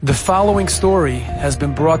The following story has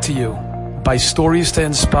been brought to you by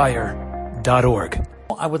StoriesToInspire.org.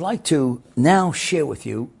 I would like to now share with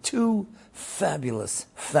you two fabulous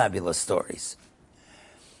stories.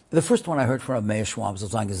 The first one I heard from Meir Schwab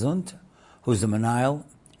Zoltan, who's the Menayel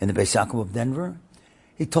in the Beis Yaakov of Denver.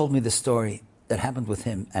 He told me the story that happened with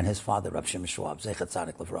him and his father, Rav Shimon Schwab, Zecher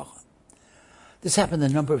Tzadik Livracha. This happened a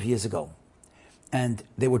number of years ago, and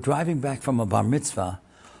they were driving back from a bar mitzvah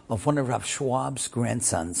of one of Rav Schwab's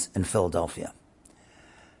grandsons in Philadelphia.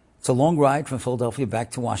 It's a long ride from Philadelphia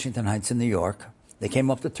back to Washington Heights in New York. They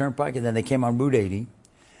came up the turnpike and then they came on Route 80.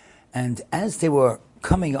 And as they were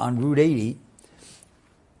coming on Route 80,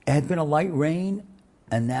 it had been a light rain,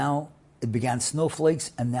 and now it began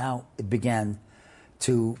snowflakes, and now it began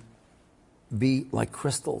to be like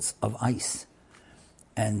crystals of ice.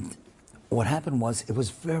 And what happened was it was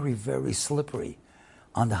very, very slippery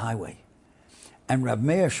on the highway. And Rav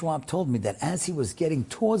Meir Schwab told me that as he was getting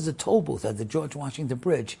towards the toll booth at the George Washington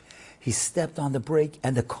Bridge, he stepped on the brake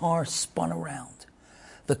and the car spun around.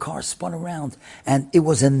 The car spun around, and it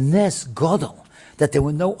was a nes gadol that there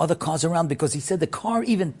were no other cars around, because he said the car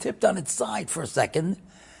even tipped on its side for a second.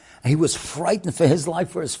 He was frightened for his life,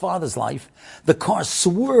 for his father's life. The car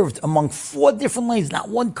swerved among 4 different lanes. Not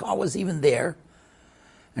one car was even there.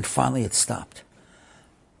 And finally it stopped.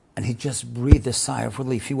 And he just breathed a sigh of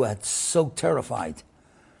relief. He was so terrified.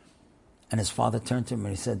 And his father turned to him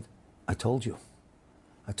and he said, I told you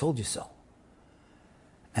so.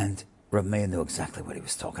 And Rav Meir knew exactly what he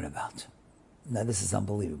was talking about. Now this is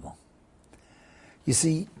unbelievable. You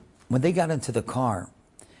see, when they got into the car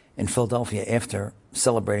in Philadelphia after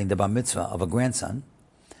celebrating the bar mitzvah of a grandson,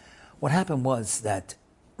 what happened was that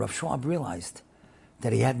Rav Schwab realized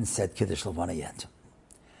that he hadn't said Kiddush Levana yet.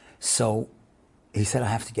 So he said, I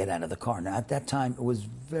have to get out of the car. Now, at that time, it was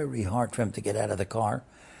very hard for him to get out of the car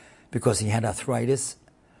because he had arthritis.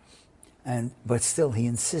 But still, he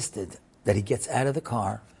insisted that he gets out of the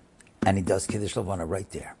car and he does Kiddush Levana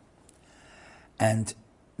right there. And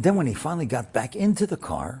then when he finally got back into the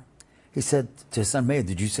car, he said to his son, Meir,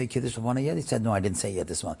 did you say Kiddush Levana yet? He said, no, I didn't say it yet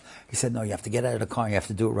this month. He said, no, you have to get out of the car. You have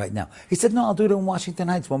to do it right now. He said, no, I'll do it in Washington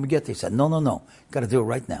Heights when we get there. He said, no. You got to do it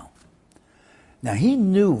right now. Now, he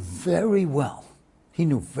knew very well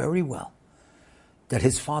that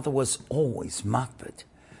his father was always makbid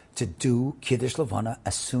to do Kiddush Levana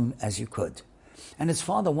as soon as you could. And his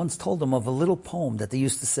father once told him of a little poem that they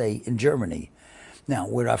used to say in Germany. Now,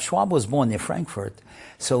 where Rav Schwab was born, near Frankfurt,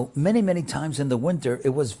 so many times in the winter,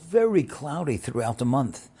 it was very cloudy throughout the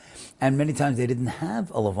month. And many times they didn't have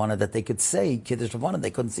a Levana that they could say Kiddush Levana. They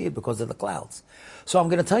couldn't see it because of the clouds. So I'm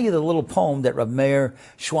going to tell you the little poem that Rav Meir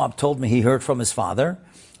Schwab told me he heard from his father.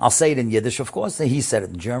 I'll say it in Yiddish, of course. He said it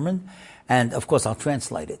in German. And, of course, I'll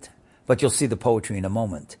translate it. But you'll see the poetry in a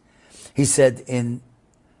moment. He said in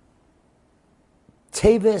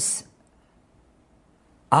Teves,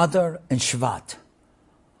 Adar, and Shvat,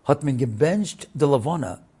 hat men gebencht de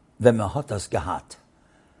Levana, wenn man hat das gehat.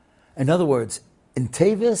 In other words, in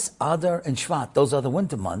Teves, Adar, and Shvat, those are the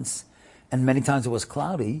winter months, and many times it was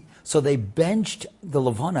cloudy, so they benched the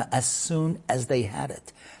Levana as soon as they had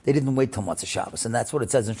it. They didn't wait till Motzei Shabbos, and that's what it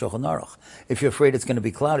says in Shulchan Aruch. If you're afraid it's going to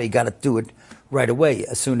be cloudy, you got to do it right away,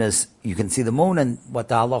 as soon as you can see the moon, and what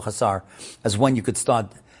the halachas are, as when you could start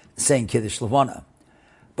saying Kiddush Levana.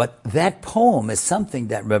 But that poem is something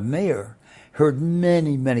that Reb Meir heard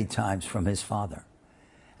many times from his father.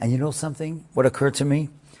 And you know something? What occurred to me?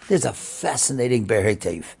 There's a fascinating Be'er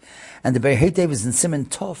Heitev. And the Be'er Heitev is in Siman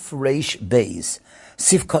Tov Reish Beis,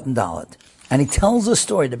 Sif Cotton Dalet. And he tells a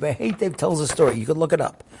story, the Be'er Heitev tells a story, you could look it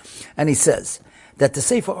up. And he says that the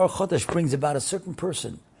Sefer Or Chodesh brings about a certain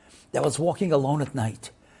person that was walking alone at night.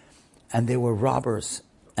 And there were robbers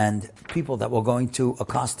and people that were going to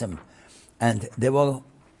accost him. And they were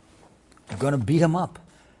going to beat him up.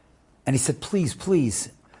 And he said, please,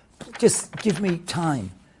 just give me time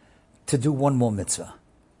to do one more mitzvah.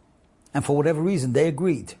 And for whatever reason, they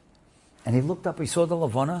agreed. And he looked up, he saw the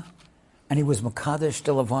Levana, and he was Makadesh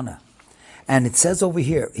the Levana. And it says over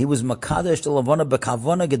here, he was Makadesh the Levana,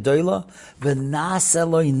 Bekavana Gedoyla,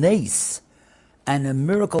 V'naseloi Neis. And a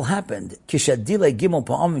miracle happened. Kishadile Gimel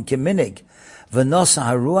Pa'amim Keminig, V'nosa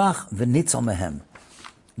Haruach, V'nitzal Mehem.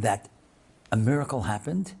 That a miracle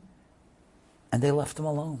happened, and they left him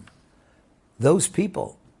alone. Those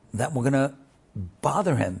people that were going to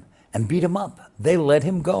bother him and beat him up, they let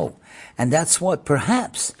him go. And that's what,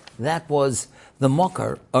 perhaps, that was the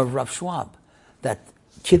mocker of Rav Schwab, that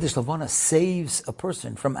Kiddush Levana saves a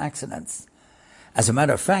person from accidents. As a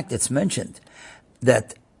matter of fact, it's mentioned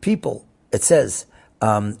that people, it says,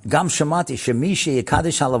 Gam Shamati Shemishi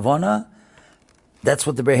Yekadesh HaLevana, that's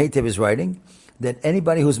what the Be'er Heitev is writing, that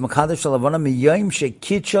anybody who's Makadosh Lavana Miyayim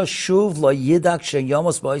Shekitcha Shuv Lo Yidak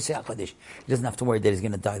Sheyamos Ba'osei HaKadosh, he doesn't have to worry that he's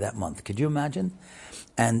going to die that month. Could you imagine?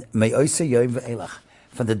 And Me'osei Yoim Ve'elach.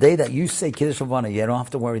 From the day that you say Kiddush Lavana, you don't have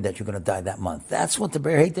to worry that you're going to die that month. That's what the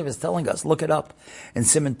Ber Heitev is telling us. Look it up in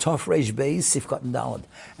Siman Tov Reish Beis Sifkat and Daled.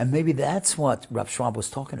 And maybe that's what Rav Schwab was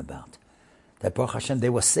talking about. That Baruch Hashem, they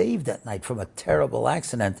were saved that night from a terrible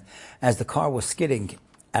accident as the car was skidding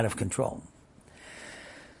out of control.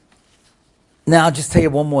 Now, I'll just tell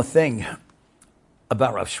you one more thing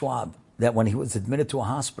about Rav Schwab, that when he was admitted to a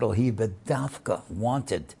hospital, he bedavka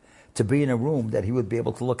wanted to be in a room that he would be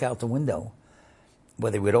able to look out the window.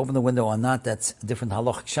 Whether he would open the window or not, that's a different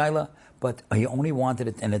halachic shaila, but he only wanted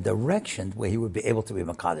it in a direction where he would be able to be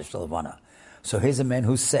Makadosh Lavana. So here's a man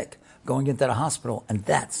who's sick, going into the hospital, and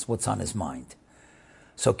that's what's on his mind.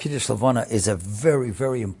 So Kiddush Lavana is a very,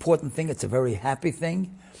 very important thing. It's a very happy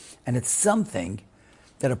thing, and it's something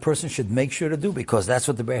that a person should make sure to do, because that's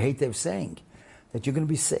what the Ber Heitev is saying, that you're going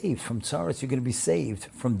to be saved from tzaras, you're going to be saved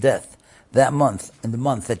from death that month, in the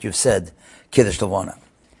month that you've said Kiddush Lavana.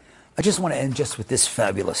 I just want to end just with this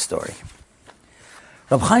fabulous story.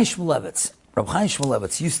 Rab Chaim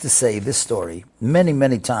Shmulevitz used to say this story many,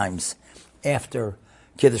 many times after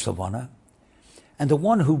Kiddush Lavana. And the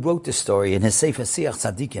one who wrote the story in his Sefer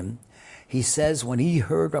Siach Tzadikim, he says when he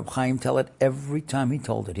heard Rab Chaim tell it, every time he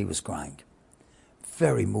told it, he was crying.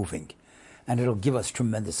 Very moving. And it'll give us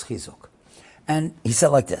tremendous chizuk. And he said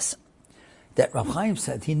like this, that Rab Chaim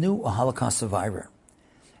said he knew a Holocaust survivor.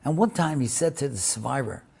 And one time he said to the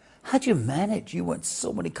survivor, how'd you manage? You went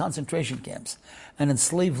so many concentration camps and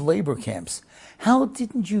enslaved labor camps. How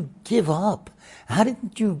didn't you give up? How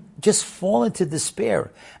didn't you just fall into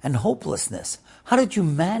despair and hopelessness? How did you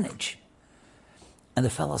manage? And the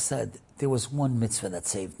fellow said, there was one mitzvah that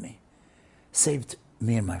saved me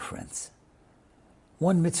and my friends.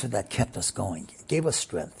 One mitzvah that kept us going, gave us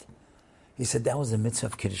strength. He said that was the mitzvah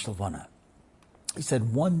of Kiddush Lavana. He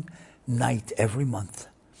said one night every month,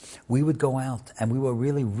 we would go out and we were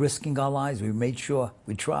really risking our lives. We made sure,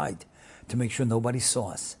 we tried to make sure nobody saw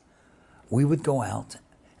us. We would go out,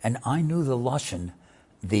 and I knew the lashon,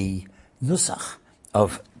 the nusach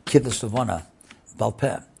of Kiddush Lavana, Baal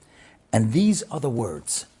Peh. And these are the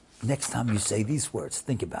words. Next time you say these words,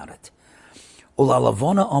 think about it. Ula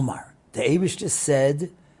Lavona Omar. The Eibush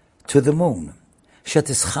said to the moon,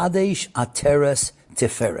 Shetischadesh ateres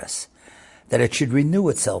tiferes, that it should renew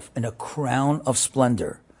itself in a crown of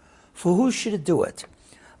splendor. For who should it do it?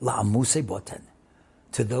 La'amuse boten,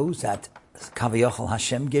 to those that Kaviyachal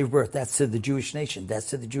Hashem gave birth. That's to the Jewish nation. That's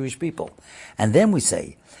to the Jewish people. And then we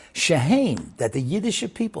say, Shehein, that the Yiddish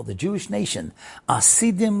people, the Jewish nation,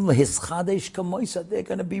 Asidim lehischadesh kamoisa, they're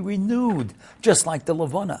going to be renewed, just like the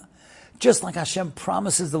Levana. Just like Hashem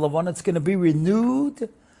promises the Levana, it's going to be renewed.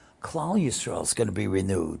 Klal Yisrael is going to be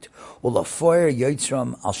renewed. Ulafoyer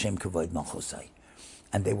Yitzram al Shem Kavod Malchusai,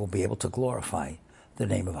 and they will be able to glorify the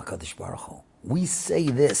name of HaKadosh Baruch Hu. We say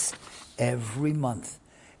this every month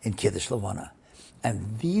in Kiddush Lavana,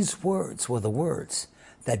 and these words were the words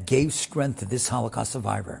that gave strength to this Holocaust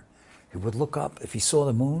survivor. He would look up if he saw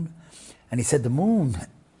the moon, and he said, the moon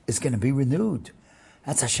is going to be renewed.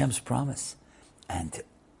 That's Hashem's promise. And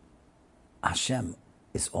Hashem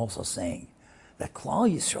is also saying that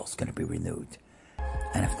Klal Yisrael is going to be renewed.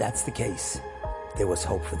 And if that's the case, there was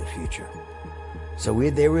hope for the future. So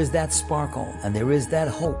there is that sparkle, and there is that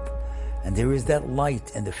hope, and there is that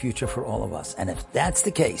light in the future for all of us. And if that's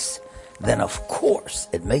the case, then of course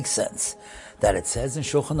it makes sense that it says in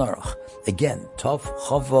Shulchan Aruch, again, Tov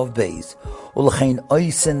Chavav Beis, Ulechein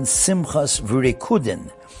Oisen Simchas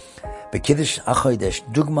V'Rekudin, B'Kiddush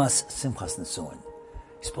HaChodesh Dugmas Simchas Nesuin.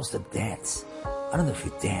 You're supposed to dance. I don't know if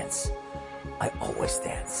you dance. I always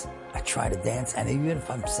dance. I try to dance, and even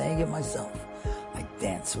if I'm saying it myself, I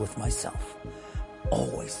dance with myself.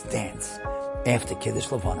 Always dance. After Kiddush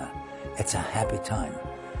Lavana, it's a happy time.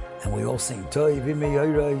 And we all sing, Toivim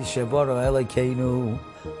Yoyroi Shebara Elekeinu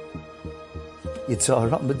Yitzhar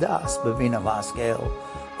Ramadas Bavina Vaskel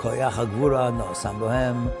Koyach HaGvura Nosam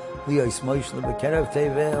Bohem Liyos Moishla Bekerev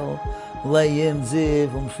Tevel Leim Ziv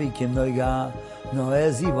Umfikim Noiga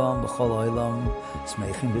Noez Ivam B'chol Oilam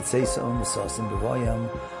Smeichim B'tzeisom B'sosim B'voyam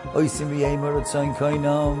Oisim V'yemer Otzoin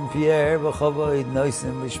Koinam Pierre B'chavoid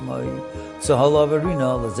Noisim B'shmoi Tzahal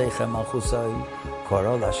Averina L'zeichem Al-Chusai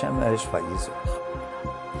Korol Hashem Eresh V'yizuch.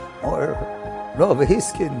 Or Rav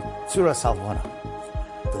Hiskin Tzura Salvana,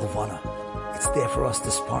 the Levana. It's there for us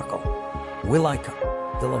to sparkle. We're like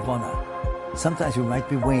the Levana. Sometimes we might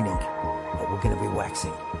be waning, but we're going to be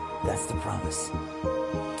waxing. That's the promise.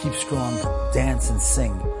 Keep strong, dance and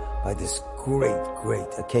sing by this great, great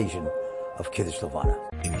occasion of Kiddush Lavana.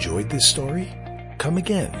 Enjoyed this story? Come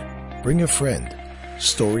again. Bring a friend.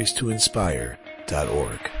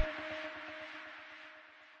 StoriesToInspire.org.